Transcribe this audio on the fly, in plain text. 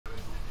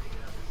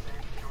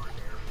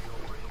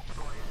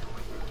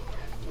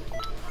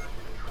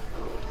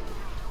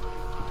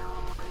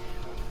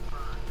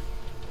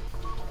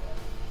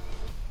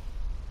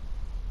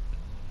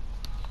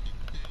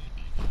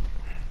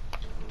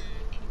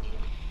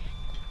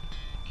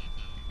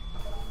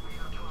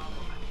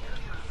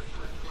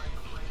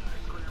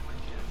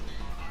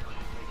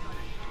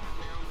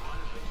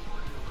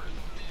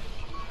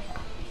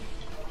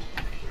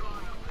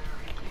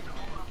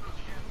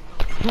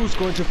Who's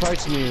going to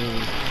fight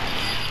me?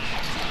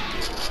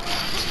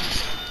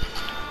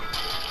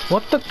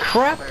 What the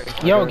crap?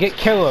 Yo, get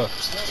killer.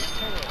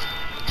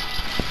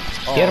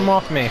 Get him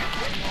off me.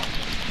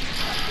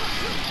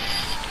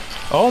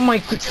 Oh my,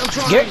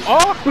 get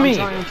off me!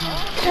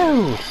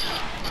 Dude!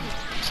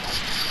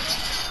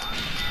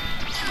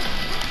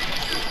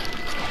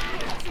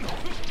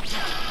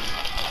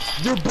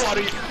 Your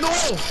body, no!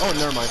 Oh,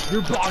 never mind.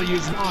 Your body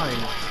is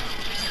mine.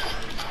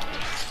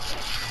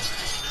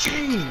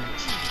 Change.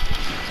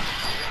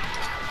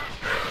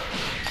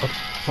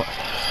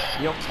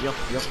 Yup.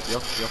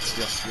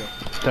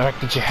 Dark,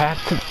 did you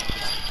have to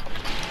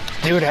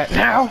do that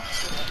now?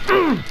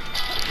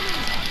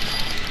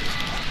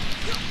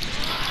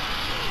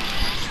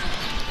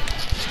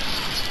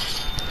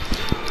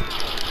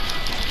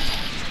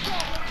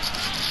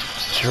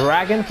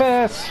 Dragon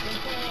Fist!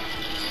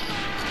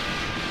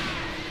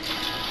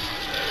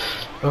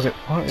 Okay,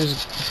 what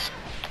is...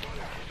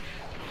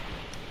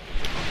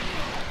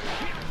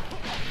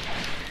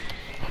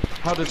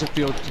 How does it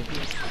feel to...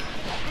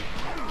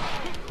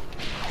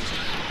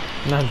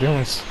 Not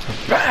doing so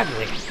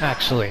badly,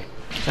 actually.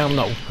 I don't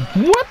know.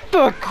 What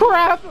the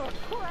crap?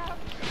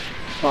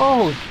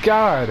 Oh,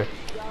 God.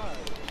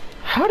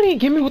 How do you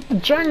get me with the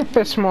Dragon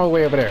Fist from all the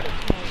way over there?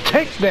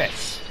 Take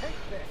this!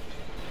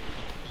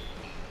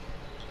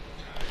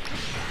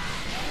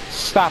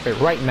 Stop it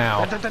right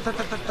now.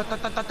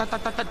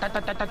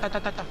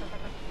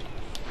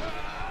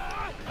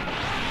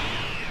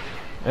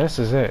 This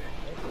is it.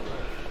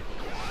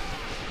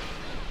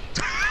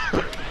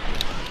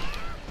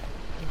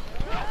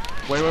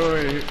 Wait.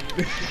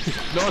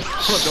 No, don't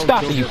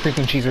Stop it, you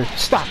freaking cheeser.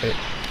 Stop it.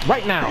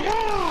 Right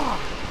now.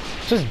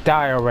 Just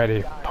die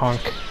already,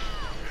 punk.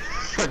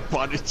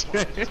 Body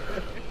check.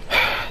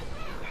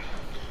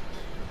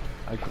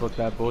 I got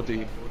that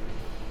body.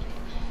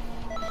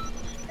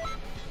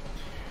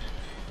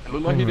 It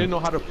looked like he didn't know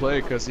how to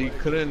play because he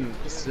couldn't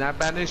snap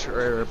banish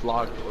or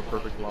block or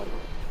perfect block.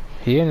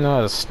 He didn't know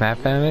how to snap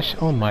vanish?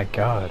 Oh my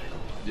god.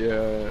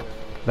 Yeah.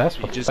 That's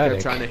He pathetic. just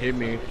kept trying to hit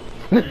me.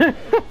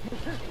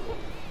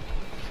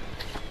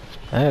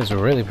 That is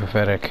really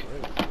pathetic.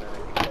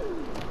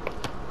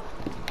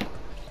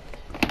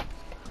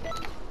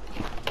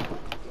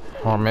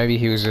 Or maybe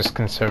he was just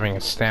conserving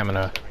his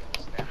stamina.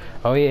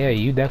 Oh yeah,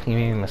 you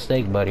definitely made a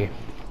mistake, buddy.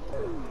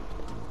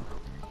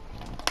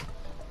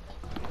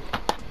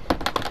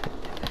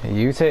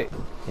 You take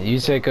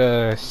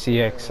a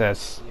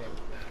CXS.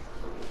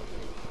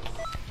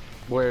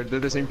 Where, they're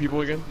the same people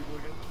again?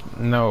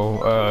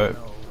 No,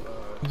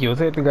 you'll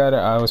take the guy that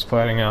I was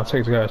fighting, I'll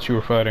take the guy that you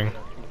were fighting.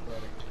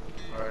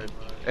 Alright.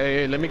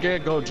 Hey, let me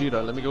get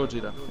Gogeta.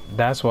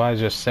 That's what I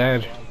just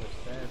said.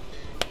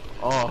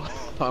 Oh,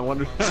 I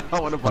wonder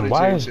And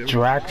why is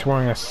Drax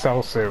wearing a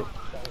cell suit?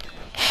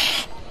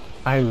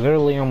 I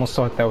literally almost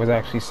thought that was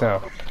actually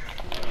Cell.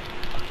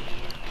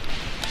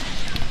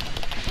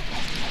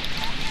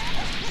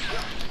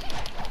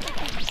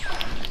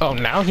 Oh,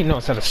 now he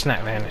knows how to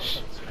snap vanish.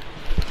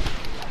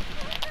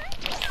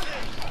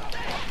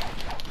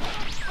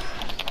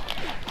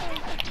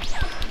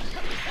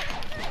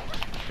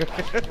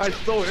 I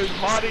stole his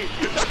body.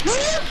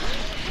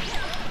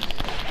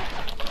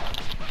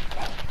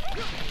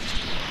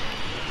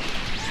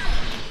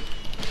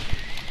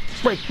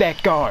 Break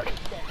that guard.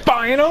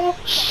 Final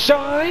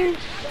shine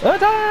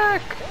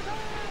attack.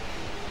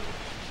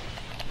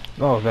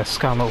 Oh, that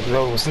scum.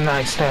 That was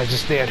nice that I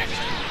just did.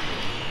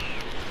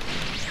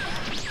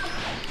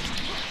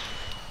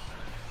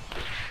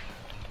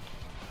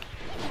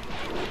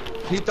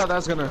 He thought that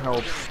was gonna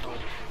help.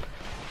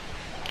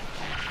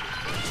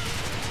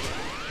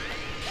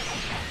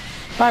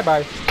 Bye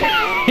bye.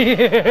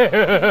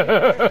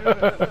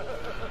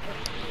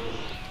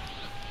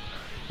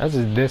 I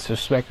just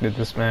disrespected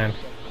this man.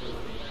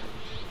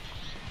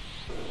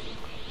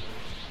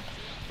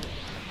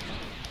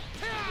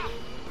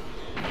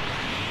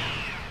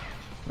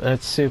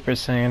 That's Super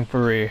Saiyan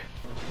 3.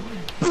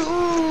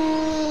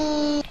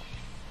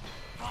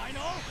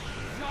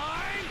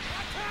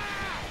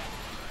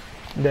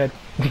 Dead.